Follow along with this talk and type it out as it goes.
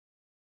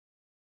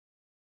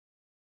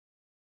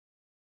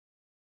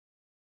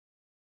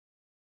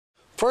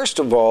First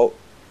of all,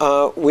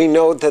 we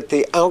know that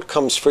the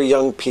outcomes for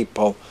young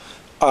people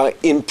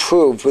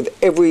improve with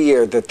every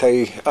year that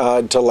they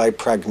delay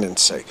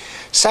pregnancy.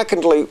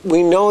 Secondly,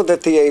 we know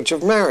that the age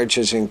of marriage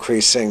is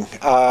increasing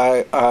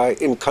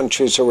in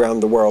countries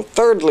around the world.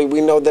 Thirdly, we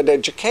know that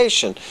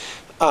education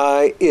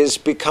is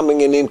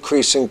becoming an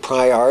increasing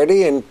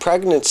priority, and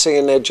pregnancy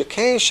and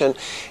education,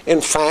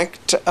 in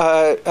fact,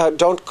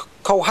 don't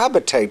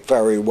cohabitate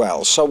very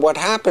well. So what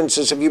happens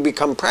is if you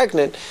become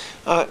pregnant,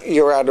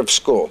 you're out of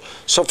school.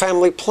 So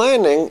family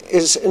planning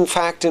is, in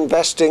fact,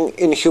 investing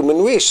in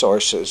human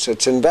resources.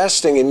 It's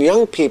investing in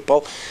young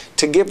people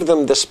to give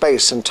them the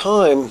space and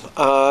time,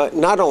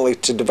 not only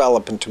to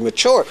develop and to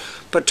mature,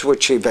 but to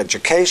achieve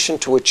education,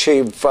 to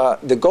achieve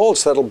the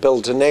goals that'll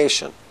build a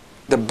nation.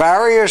 The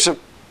barriers of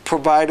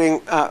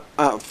providing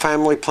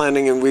family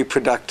planning and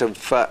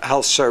reproductive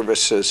health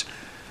services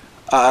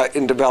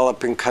in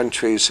developing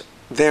countries,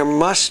 there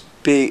must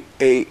be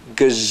a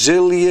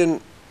gazillion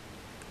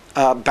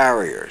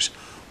barriers.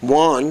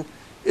 One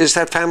is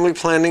that family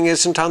planning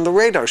isn't on the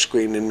radar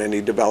screen in many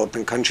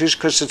developing countries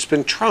because it's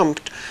been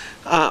trumped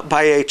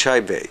by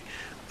HIV.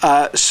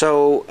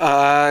 So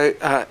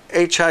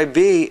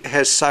HIV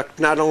has sucked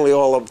not only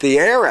all of the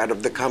air out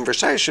of the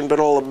conversation, but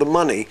all of the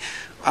money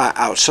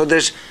out. So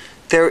there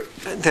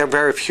are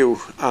very few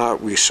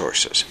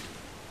resources.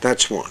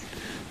 That's one.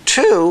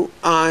 Two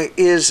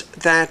is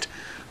that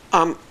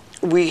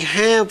we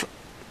have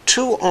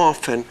too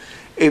often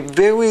a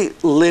very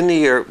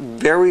linear,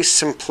 very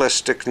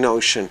simplistic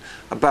notion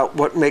about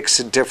what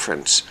makes a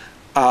difference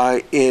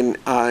in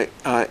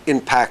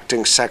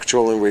impacting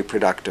sexual and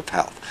reproductive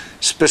health.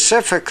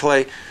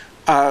 Specifically,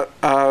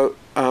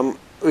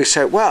 we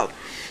say, well,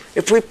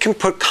 if we can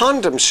put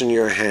condoms in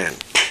your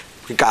hand,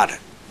 we got it.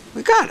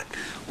 We got it.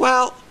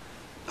 Well,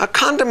 a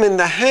condom in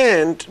the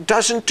hand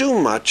doesn't do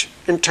much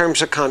in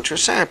terms of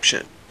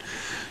contraception.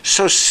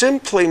 So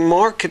simply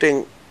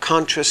marketing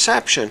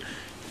contraception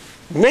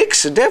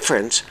makes a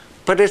difference,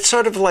 but it's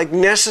sort of like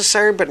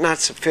necessary but not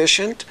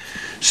sufficient.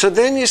 So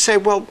then you say,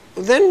 well,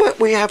 then what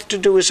we have to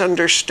do is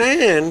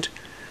understand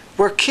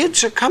where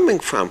kids are coming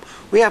from.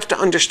 We have to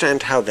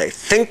understand how they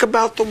think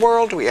about the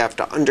world. We have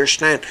to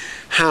understand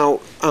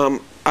how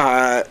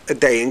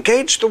they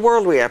engage the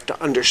world. We have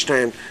to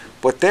understand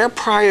what their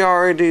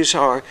priorities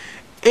are.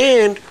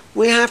 And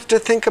we have to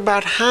think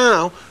about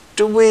how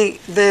do we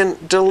then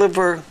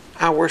deliver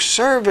our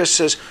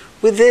services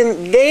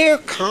within their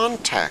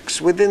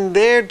context, within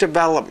their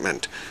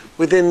development,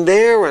 within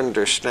their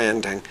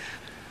understanding.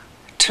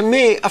 To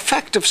me,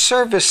 effective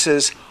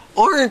services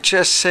aren't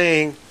just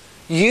saying,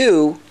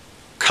 you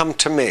come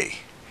to me.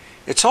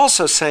 It's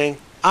also saying,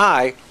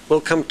 I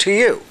will come to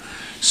you.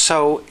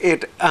 So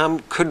it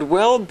could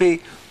well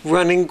be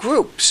running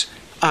groups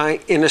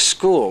in a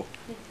school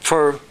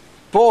for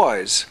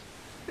boys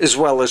as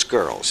well as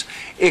girls.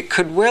 It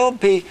could well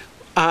be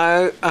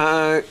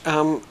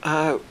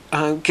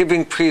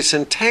giving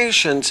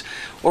presentations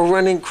or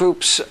running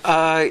groups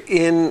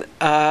in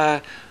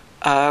a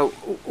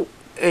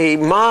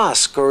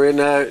mosque or in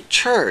a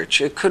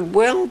church. It could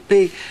well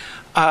be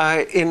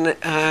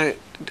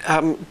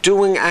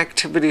doing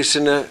activities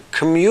in a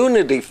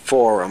community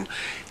forum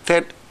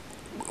that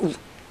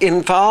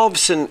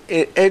involves and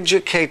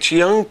educates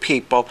young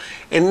people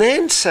and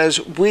then says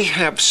we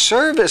have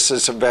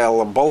services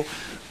available,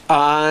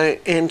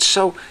 and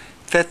so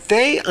that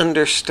they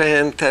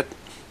understand that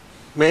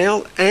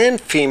male and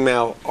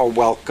female are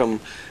welcome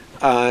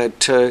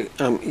to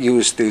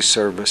use these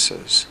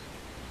services.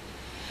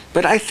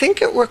 But I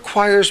think it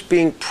requires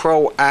being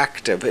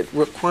proactive. It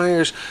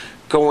requires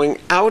going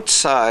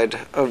outside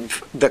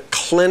of the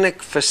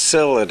clinic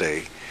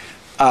facility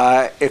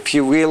if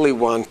you really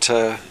want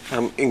to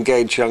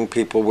engage young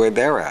people where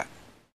they're at.